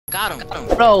Got him.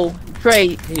 Bro,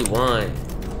 Trey. He won.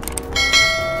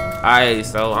 Alright,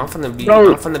 so I'm finna be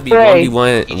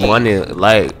 1v1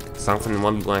 like, so I'm finna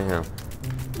 1v1 him.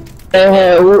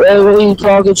 Whoever you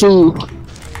talking to.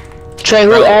 Trey,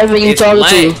 whoever you talking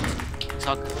to.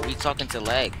 We talking to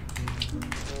lag.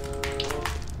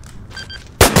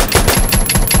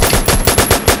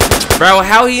 Bro,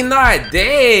 how he not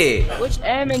dead? Which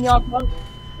admin y'all talking?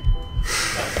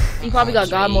 He probably got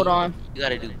God mode on. You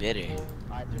gotta do better.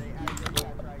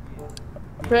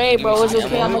 Trey, bro, it's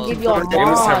okay. I'm gonna give you a mod. Give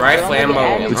me some rifle ammo.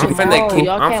 I'm finna keep.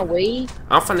 Y'all can't wait.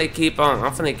 I'm finna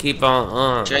keep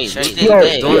on. Trey,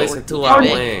 doing this until I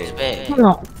win.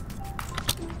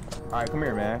 Alright, come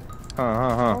here, man.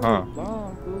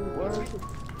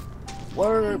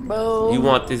 Word, bro. You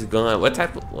want this gun? What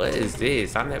is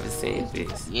this? I never seen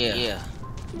this. Yeah.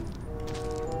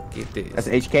 Get this. That's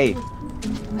HK.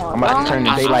 I'm about to turn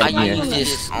the daylight I again. use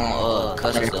this on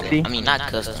custom. I mean, not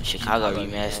custom. Chicago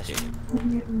remastered.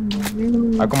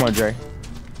 Alright, come on, Dre.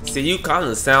 See, you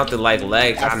calling it sounded like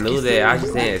lag. I knew that. I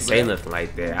just didn't say nothing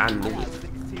like that. I knew it.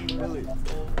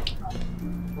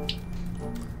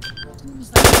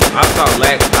 I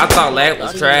thought lag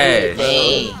was trash.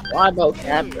 Hey, Why no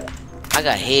captain? I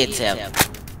got head tap.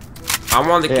 I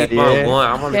want to keep on going.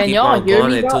 I want to keep on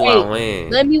going until I win.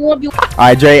 Let me one you.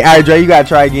 Alright, Dre, you gotta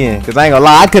try again. Cause I ain't gonna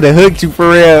lie, I could have hooked you for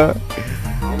real.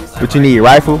 What you need,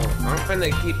 rifle? I'm finna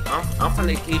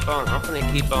keep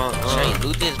on. Trey,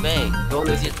 loot this bag. Doing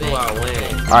this until I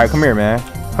win. Alright, come here, man.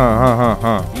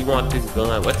 You want this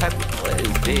gun? What is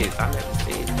this? I never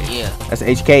seen this. Yeah. That's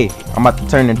HK. I'm about to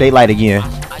turn the daylight again.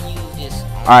 I use this.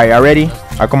 Alright, y'all ready?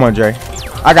 Alright, come on, Dre.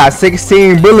 I got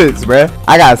 16 bullets, bruh.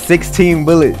 I got 16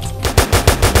 bullets.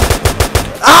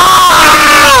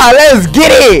 Ah! Let's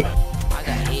get it! I got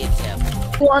head tap.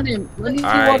 On him. Let me see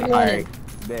what you want.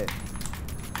 Bet.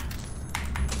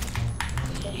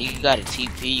 You got a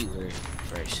TP word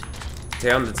first.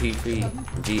 Tell him the TP.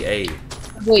 GA.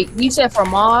 Wait, you said for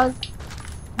mod?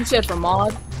 You said for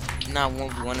mod? You're not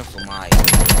 1v1 for my.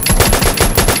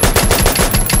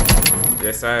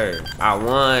 Yes, sir. I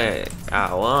won.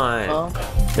 Oh.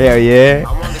 Hell yeah.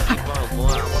 I want to keep on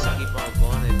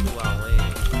going until I win.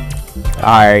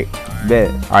 Alright, bet.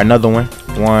 Alright, another one.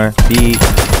 One, B.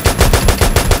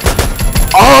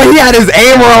 Oh, he had his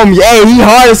aimer on me. Hey, he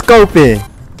hard scoping.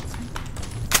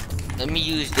 Let me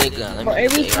use that gun. For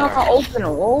every time I open a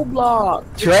Roblox.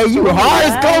 Trey, you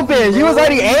hard scoping. You was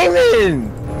already aiming.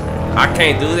 I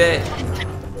can't do that.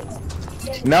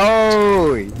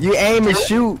 No, you aim and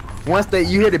shoot once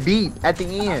you hear the beat at the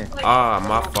end. Ah,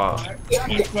 my fault. Oh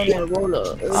yeah,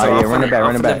 run it back.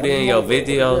 I'm finna be in your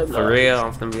video for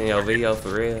real.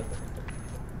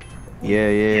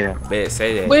 Yeah. Bet,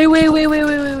 say that. Wait.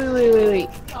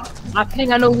 I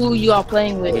think I know who you are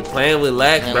playing with. We playing with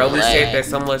lag, bro. We said that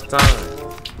so much time.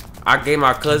 I gave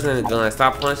my cousin a gun.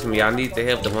 Stop punching me. I need to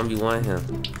help the 1v1 him.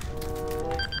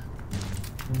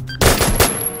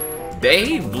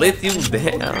 They blitz you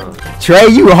down. Trey,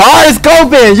 you hard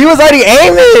scoping. You was already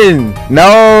aiming.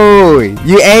 No,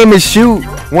 you aim and shoot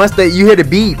once you hear the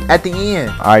beat at the end.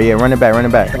 All right, yeah, run it back.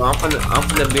 So I'm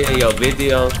finna be in your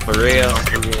video for real.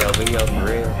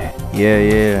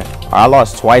 Yeah. I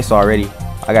lost twice already.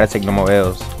 I gotta take no more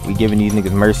L's. We giving these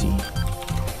niggas mercy.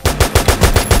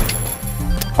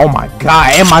 Oh my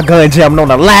god, and my gun jammed on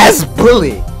the last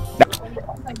bullet.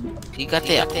 He got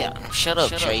that. Shut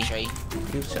up, Trey.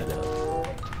 You shut up.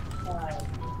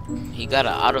 He got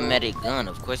an automatic gun.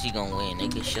 Of course he gonna win.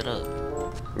 Nigga, shut up.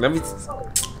 Let me.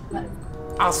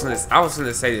 I was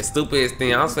finna say the stupidest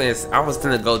thing. I was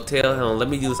finna go tell him. Let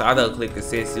me use auto clicker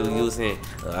since you using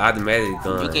automatic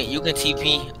gun. You can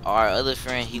TP our other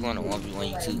friend. He wanna 1v1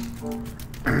 you too.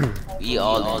 We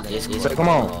all in this. So, come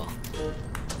on. All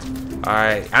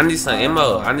right, I need some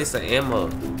ammo. I need some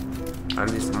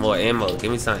more ammo.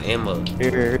 Give me some ammo.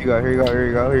 Here you go.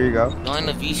 Join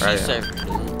the VC server, dude.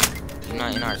 You're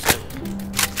not in our server.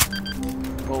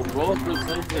 Bro, bro, the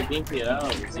gameplay out.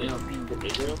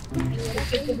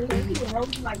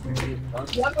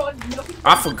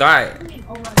 I forgot.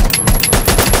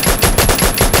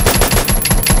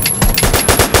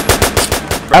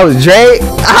 That was Dre.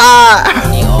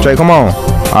 Ah! Dre, come on.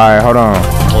 Alright, hold on.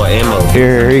 More ammo.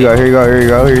 Here you go.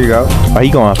 Oh, he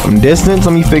going from distance.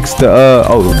 Let me fix the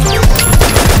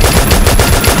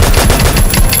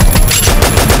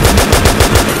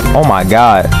Oh my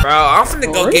god. Bro, I'm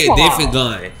finna go get a different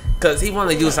gun. Cause he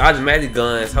wanna use automatic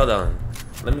guns. Hold on.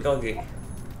 Let me go get.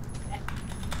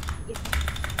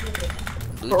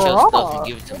 Loot your stuff and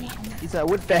give it to me. He said,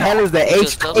 what the hell is the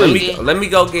HK? Let me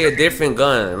go get a different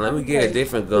gun. Let me get a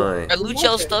different gun. Loot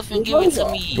your stuff and give it to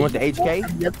me. You want the HK?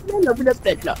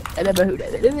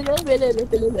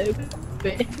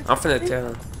 I'm finna tell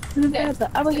him. Give me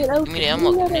the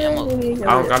ammo. Give me the ammo.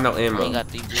 I don't got no I ain't ammo. got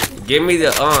 3 bullets. Give me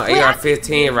the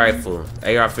AR-15 rifle.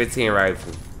 AR-15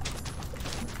 rifle.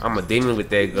 I'm a demon with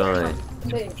that gun.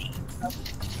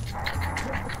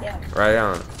 Right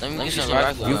on. Let me get some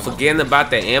rifle. You forgetting about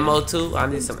the ammo too? I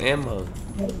need some ammo.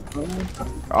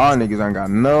 All niggas ain't got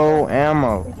no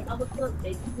ammo.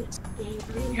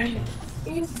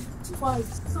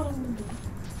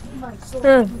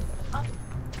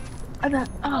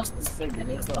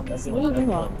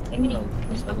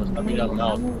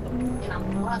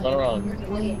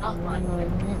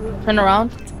 Turn around.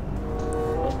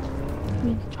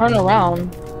 Turn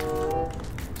around.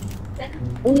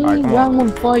 Alright, come round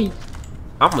 1 fight.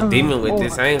 I'm a demon with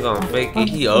this. I ain't gonna fake it.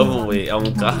 He over with. Oh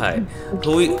God.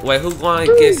 Who going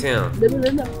against him?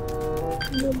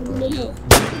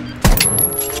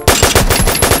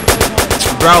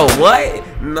 Bro, what?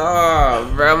 Nah,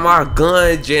 bro, my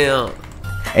gun jammed.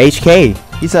 HK.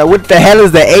 He said, what the hell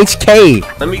is the HK?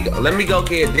 Let me go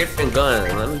get a different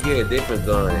gun. Let me get a different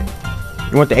gun.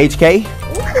 You want the HK?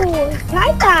 Ooh,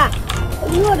 like that.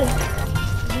 You want it?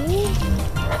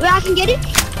 Where I can get it?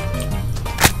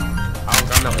 I don't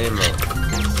got no ammo.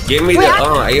 Give me the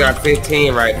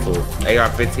AR-15 rifle.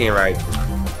 AR-15 rifle.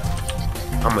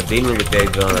 I'm a demon with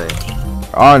that gun.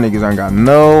 All niggas ain't got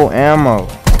no ammo.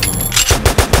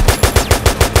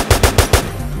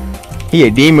 He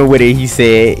a demon with it, he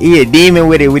said. He a demon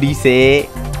with it, what he said.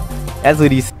 That's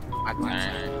what he said.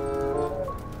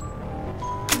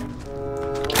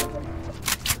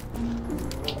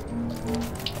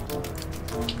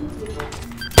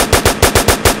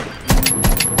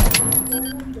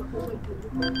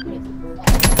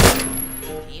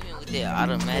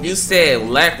 Automatic. You said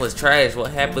black was trash.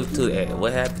 What happened to that?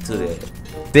 What happened to that?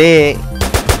 Dead.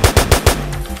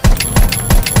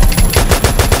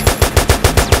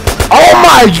 Oh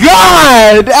my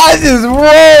God! I just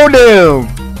rolled him.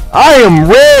 I am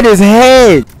red as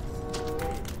heck.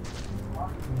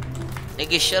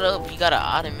 Nigga, shut up. You got an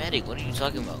automatic. What are you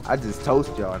talking about? I just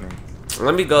toast y'all, nigga.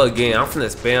 Let me go again. I'm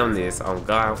finna spam this. Oh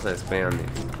God, I'm finna spam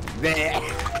this.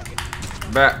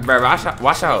 Bro,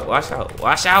 watch out.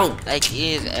 Like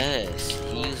his ass.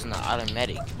 He using the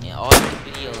automatic. In all his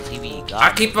videos, he be got.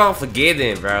 I keep on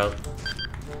forgetting, bro.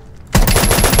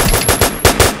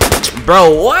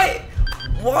 Bro, what?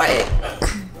 What?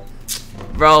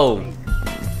 Bro.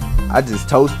 I just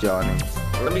toast y'all, nigga.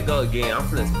 Let me go again. I'm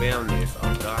finna spam this.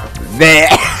 Oh God.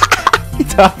 He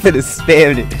thought I'm finna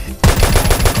spam it.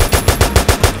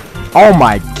 Oh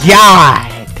my God.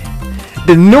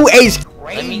 The new H.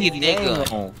 Let me get that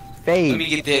gun. Fade. Let me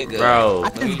get that gun. Bro.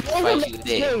 Let me fight you with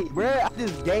that. Bro, I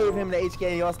just gave him the HK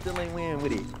and y'all still ain't winning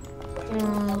with it.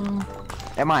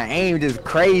 And my aim just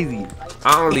crazy.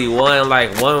 I only won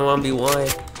like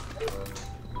 1v1.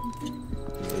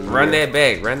 Run that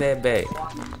back.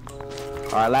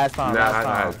 Alright, last time. Now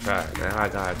I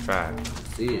gotta try.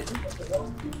 See it.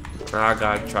 Now I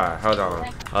gotta try. Hold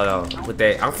on. With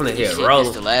that, I'm finna hit roll.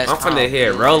 This the last I'm finna time.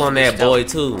 hit roll on that boy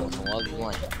too.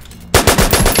 1v1.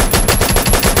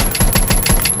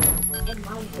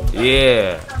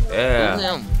 Yeah.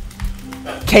 Him.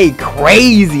 K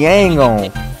crazy, I ain't gon'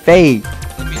 fake.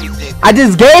 Let me get that gun. I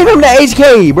just gave him the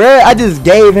HK, bro. I just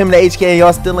gave him the HK and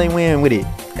y'all still ain't winning with it.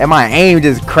 And my aim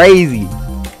just crazy.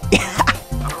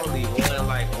 I only won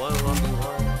like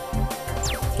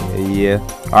 1v1. Yeah.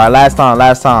 Alright, last time.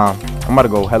 I'm about to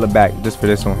go hella back just for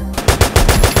this one.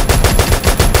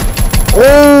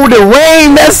 Oh, the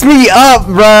rain messed me up,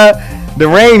 bruh. The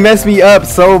rain messed me up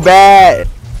so bad.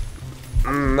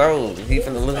 No, he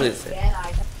finna lose it.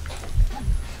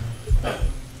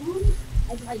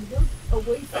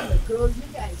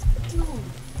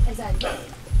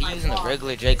 He using a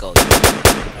regular Draco.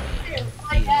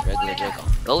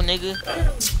 Go, nigga.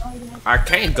 I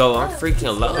can't go. I'm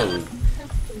freaking low.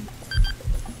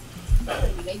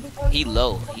 He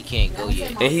low. He can't go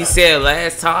yet. And he said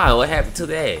last time, what happened to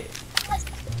that?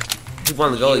 He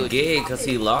wanna go again because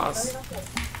he lost.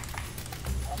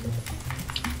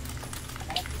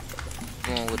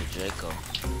 Going with a Draco.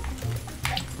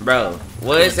 Bro,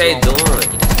 what is they doing?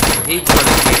 He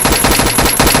gonna get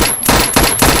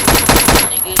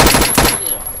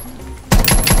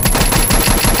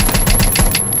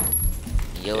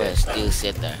Yo ass still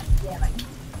sit there.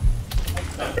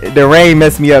 The rain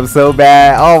messed me up so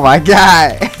bad. Oh my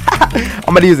God.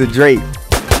 I'm gonna use a Drake.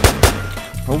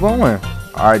 Who going?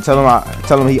 Alright, tell him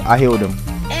I healed him.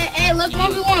 Hey, look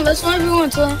Let's 1v1. Let's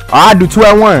 1v1, son. I do 2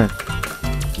 at 1.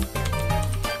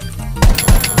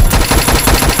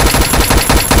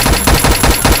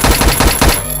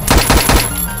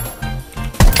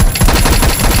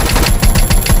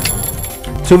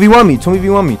 Two v one me.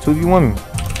 2v1 me. 2v1 me.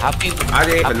 How people? I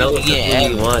didn't even know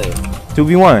it was 2v1.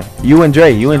 2v1. You and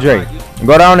Dre.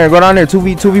 Go down there.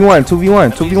 2v1.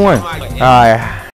 2v1. Alright.